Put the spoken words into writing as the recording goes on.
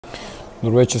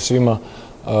Dobro večer svima,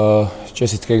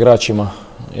 čestitke igračima,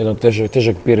 jedan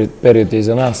težak period je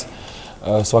iza nas.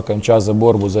 Svaka im čast za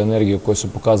borbu, za energiju koju su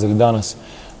pokazali danas.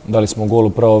 Dali smo gol u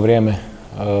pravo vrijeme,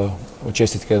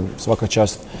 čestitke, svaka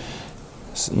čast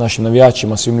našim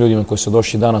navijačima, svim ljudima koji su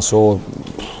došli danas u ovo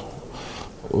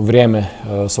vrijeme.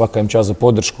 Svaka im čast za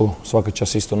podršku, svaka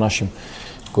čast isto našim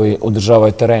koji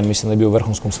održavaju teren. Mislim da je bio u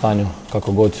vrhunskom stanju,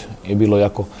 kako god je bilo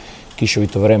jako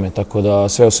kišovito vrijeme, tako da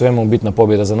sve u svemu bitna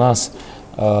pobjeda za nas.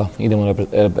 Idemo na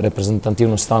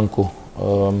reprezentativnu stanku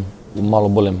u malo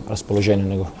boljem raspoloženju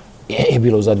nego je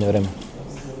bilo u zadnje vrijeme.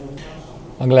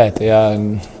 Gledajte, ja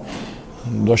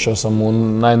došao sam u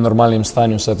najnormalnijem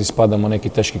stanju, sad ispadamo neki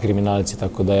teški kriminalci,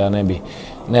 tako da ja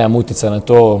nemam utjecaj na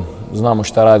to, znamo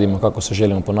šta radimo, kako se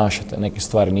želimo ponašati, neke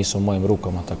stvari nisu u mojim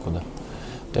rukama, tako da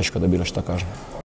teško da bilo šta kažem.